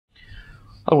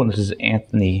Hello, this is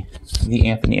Anthony, the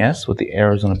Anthony S. with the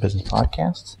Arizona Business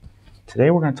Podcast. Today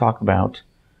we're going to talk about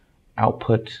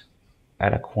output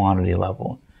at a quantity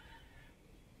level.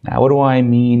 Now, what do I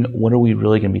mean? What are we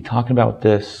really going to be talking about with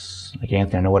this? Like,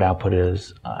 Anthony, I know what output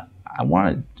is. I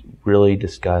want to really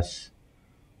discuss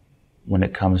when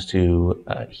it comes to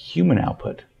human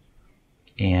output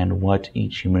and what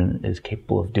each human is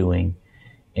capable of doing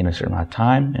in a certain amount of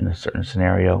time, in a certain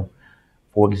scenario.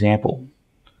 For example,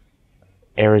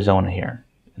 Arizona here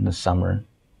in the summer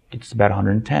gets about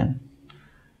 110.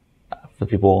 For the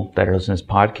people that are listening to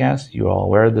this podcast, you're all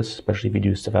aware of this, especially if you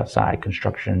do stuff outside,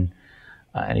 construction,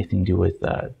 anything to do with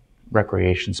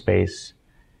recreation space.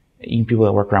 Even people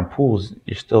that work around pools,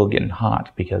 you're still getting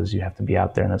hot because you have to be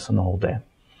out there in the sun the whole day.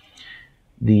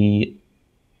 The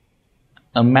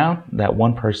amount that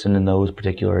one person in those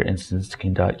particular instances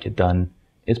can get done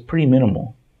is pretty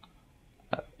minimal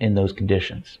in those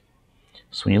conditions.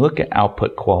 So when you look at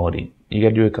output quality, you got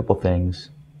to do a couple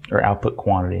things, or output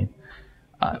quantity,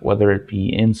 whether it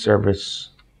be in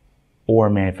service or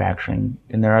manufacturing.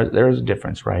 And there is a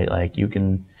difference, right? Like you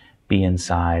can be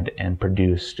inside and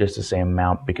produce just the same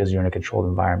amount because you're in a controlled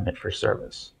environment for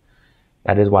service.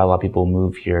 That is why a lot of people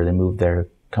move here. They move their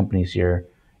companies here,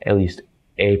 at least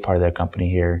a part of their company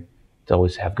here, to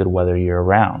always have good weather year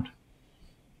round.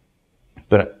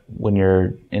 But when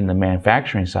you're in the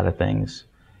manufacturing side of things,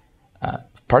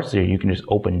 parts of the year you can just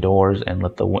open doors and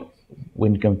let the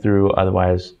wind come through.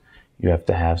 Otherwise, you have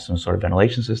to have some sort of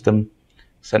ventilation system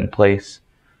set in place.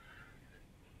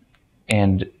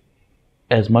 And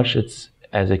as much as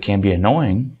it can be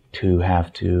annoying to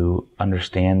have to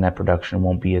understand that production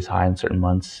won't be as high in certain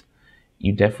months,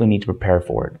 you definitely need to prepare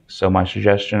for it. So my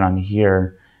suggestion on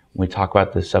here, when we talk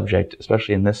about this subject,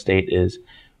 especially in this state, is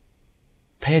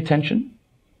pay attention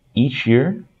each year.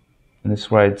 And this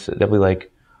is why it's definitely like,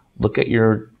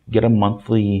 get a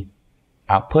monthly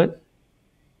output,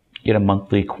 get a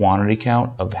monthly quantity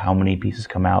count of how many pieces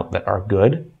come out that are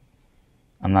good.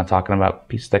 I'm not talking about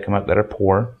pieces that come out that are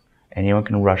poor. Anyone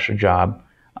can rush a job.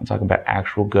 I'm talking about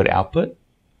actual good output,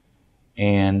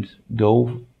 and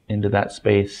go into that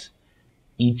space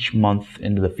each month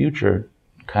into the future,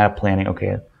 kind of planning,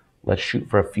 okay, let's shoot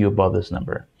for a few above this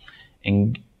number,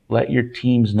 and let your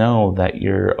teams know that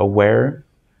you're aware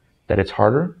that it's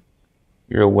harder.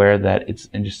 You're aware that it's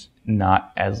just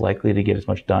not as likely to get as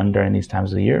much done during these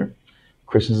times of the year.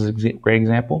 Christmas is a great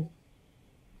example.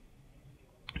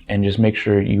 And just make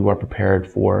sure you are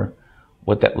prepared for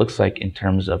what that looks like in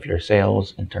terms of your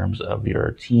sales, in terms of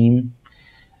your team.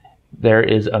 There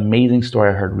is an amazing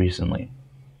story I heard recently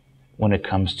when it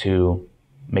comes to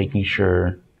making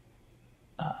sure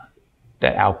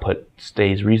that output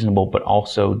stays reasonable, but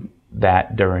also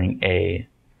that during a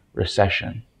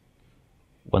recession,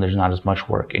 when there's not as much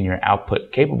work and your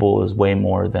output capable is way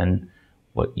more than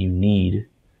what you need.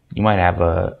 You might have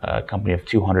a company of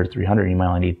 200, 300, you might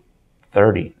only need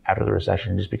 30 out of the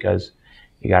recession just because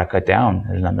you got to cut down.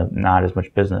 There's not as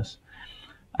much business.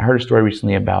 I heard a story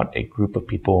recently about a group of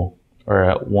people,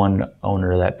 or one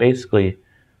owner that basically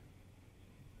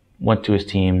went to his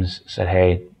teams, said,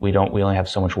 hey, we only have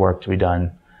so much work to be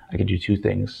done. I can do two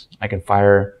things. I can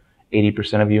fire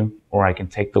 80% of you, or I can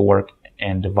take the work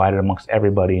and divide it amongst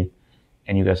everybody,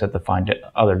 and you guys have to find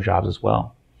other jobs as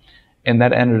well. And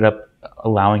that ended up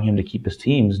allowing him to keep his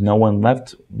teams. No one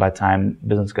left by the time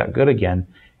business got good again,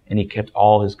 and he kept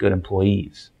all his good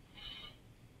employees.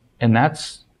 And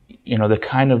that's, the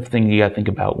kind of thing you got to think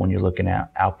about when you're looking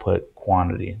at output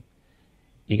quantity.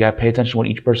 You got to pay attention to what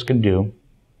each person can do.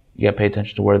 You got to pay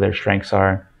attention to where their strengths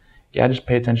are. You got to just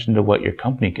pay attention to what your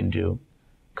company can do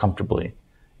comfortably.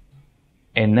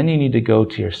 And then you need to go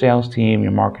to your sales team,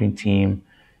 your marketing team,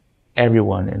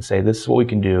 everyone, and say, this is what we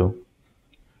can do.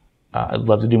 I'd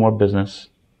love to do more business,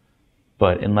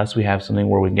 but unless we have something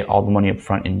where we can get all the money up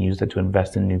front and use that to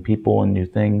invest in new people and new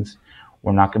things,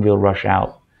 we're not going to be able to rush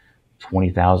out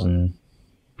 20,000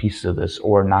 pieces of this,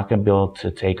 or not going to be able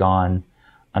to take on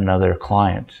another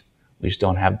client. We just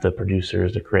don't have the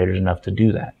producers, the creators enough to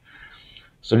do that.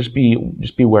 So just be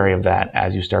wary of that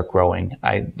as you start growing.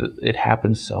 It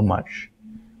happens so much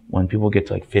when people get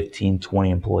to like 15, 20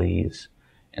 employees,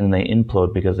 and they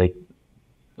implode because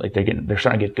they're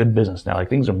starting to get good business now. Like,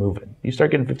 things are moving. You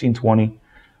start getting 15, 20,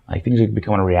 like, things are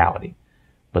becoming a reality.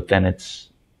 But then it's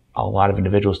a lot of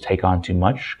individuals take on too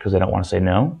much because they don't want to say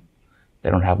no. They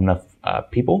don't have enough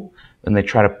people. Then they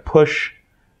try to push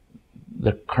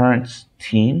the current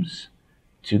teams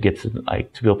to get to be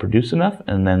able to produce enough,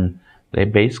 and then they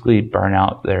basically burn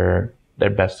out their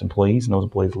best employees, and those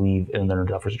employees leave, and they're in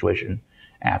a tougher situation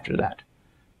after that.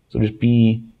 So just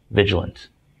be vigilant.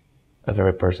 of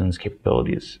every person's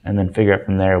capabilities, and then figure out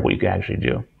from there what you can actually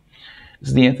do. This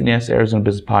is the Anthony S. Arizona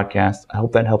Business Podcast. I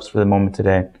hope that helps for the moment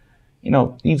today.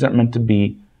 These aren't meant to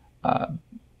be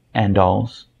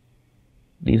end-alls.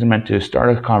 These are meant to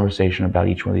start a conversation about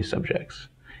each one of these subjects.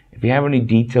 If you have any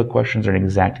detailed questions or an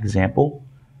exact example,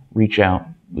 reach out.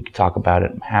 We can talk about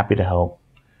it. I'm happy to help.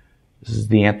 This is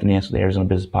the Anthony S. with the Arizona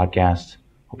Business Podcast.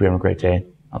 Hope you have a great day.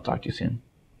 I'll talk to you soon.